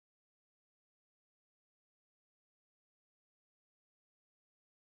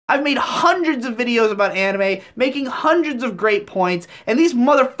I've made hundreds of videos about anime, making hundreds of great points, and these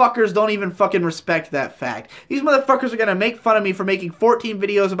motherfuckers don't even fucking respect that fact. These motherfuckers are gonna make fun of me for making 14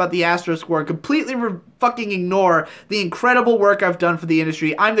 videos about the Asterisk War and completely fucking ignore the incredible work I've done for the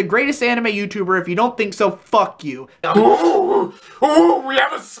industry. I'm the greatest anime YouTuber. If you don't think so, fuck you. Ooh, ooh, we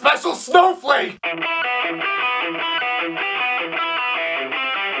have a special snowflake!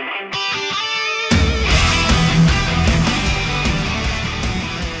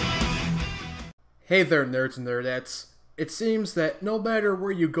 Hey there, nerds and nerdettes. It seems that no matter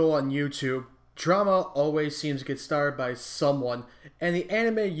where you go on YouTube, drama always seems to get started by someone, and the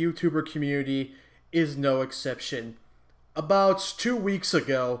anime YouTuber community is no exception. About 2 weeks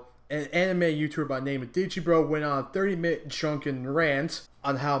ago, an anime YouTuber by the name of Digibro went on a 30-minute drunken rant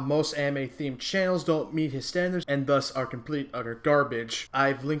on how most anime-themed channels don't meet his standards and thus are complete utter garbage.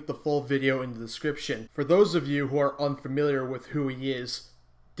 I've linked the full video in the description. For those of you who are unfamiliar with who he is,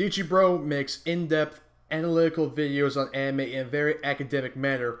 Digibro makes in-depth, analytical videos on anime in a very academic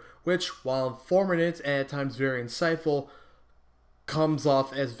manner, which, while informative and at times very insightful, comes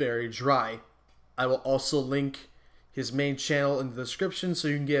off as very dry. I will also link his main channel in the description so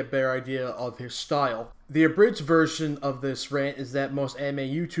you can get a better idea of his style. The abridged version of this rant is that most anime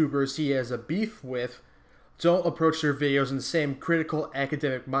YouTubers he has a beef with don't approach their videos in the same critical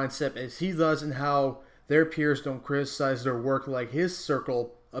academic mindset as he does, and how their peers don't criticize their work like his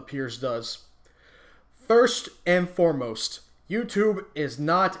circle of peers does. First and foremost, YouTube is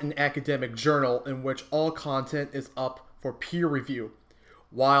not an academic journal in which all content is up for peer review.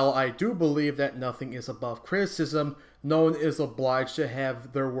 While I do believe that nothing is above criticism, no one is obliged to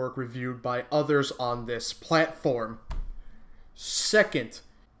have their work reviewed by others on this platform. Second,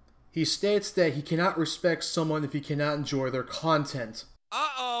 he states that he cannot respect someone if he cannot enjoy their content.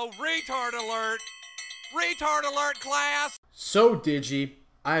 Uh-oh, retard alert! Retard alert, class! So, Digi,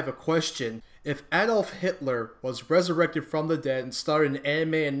 I have a question. If Adolf Hitler was resurrected from the dead and started an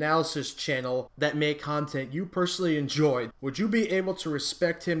anime analysis channel that made content you personally enjoyed, would you be able to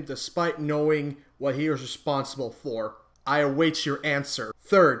respect him despite knowing what he was responsible for? I await your answer.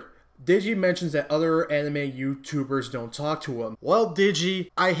 Third, Digi mentions that other anime YouTubers don't talk to him. Well,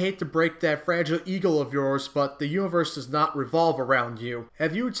 Digi, I hate to break that fragile ego of yours, but the universe does not revolve around you.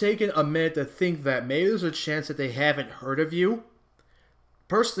 Have you taken a minute to think that maybe there's a chance that they haven't heard of you?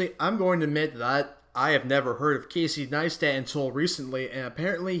 Personally, I'm going to admit that I have never heard of Casey Neistat until recently, and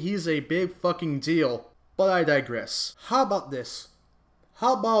apparently he's a big fucking deal. But I digress. How about this?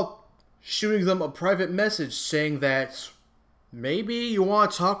 How about shooting them a private message saying that maybe you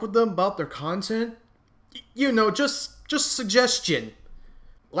want to talk with them about their content? You know, just suggestion.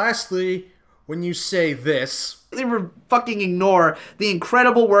 Lastly, when you say this, They fucking ignore the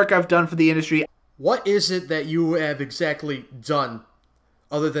incredible work I've done for the industry. what is it that you have exactly done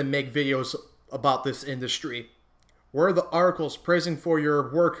other than make videos about this industry? Where are the articles praising for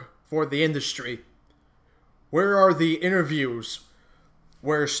your work for the industry? Where are the interviews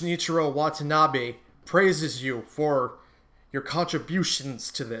where Shinichiro Watanabe praises you for your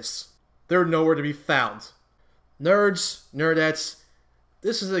contributions to this? They're nowhere to be found. Nerds, nerdettes,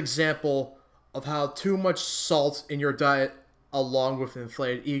 this is an example of how too much salt in your diet along with an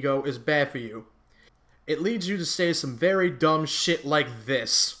inflated ego is bad for you. It leads you to say some very dumb shit like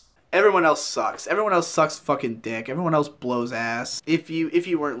this. Everyone else sucks. Everyone else sucks fucking dick. Everyone else blows ass. If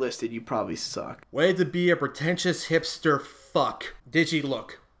you weren't listed, you probably suck. Way to be a pretentious hipster fuck. Digi,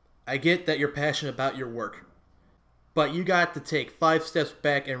 look, I get that you're passionate about your work, but you got to take 5 steps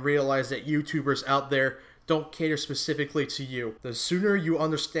back and realize that YouTubers out there don't cater specifically to you. The sooner you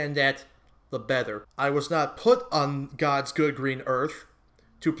understand that, the better. I was not put on God's good green earth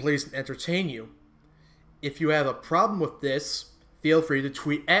to please and entertain you. If you have a problem with this, feel free to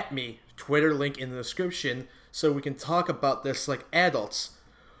tweet at me. Twitter link in the description so we can talk about this like adults.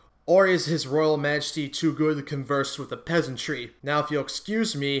 Or is His Royal Majesty too good to converse with the peasantry? Now if you'll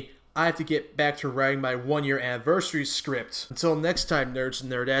excuse me, I have to get back to writing my 1-year anniversary script. Until next time, nerds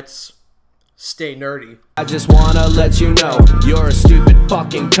and nerdettes, stay nerdy. I just wanna let you know, you're a stupid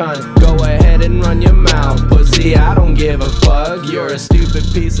fucking cunt. Go ahead and run your mouth, pussy, I don't give a fuck. You're a stupid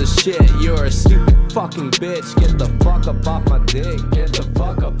piece of shit, you're a stupid fucking bitch. Get the fuck up off my dick, get the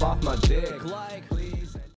fuck up off my dick. Like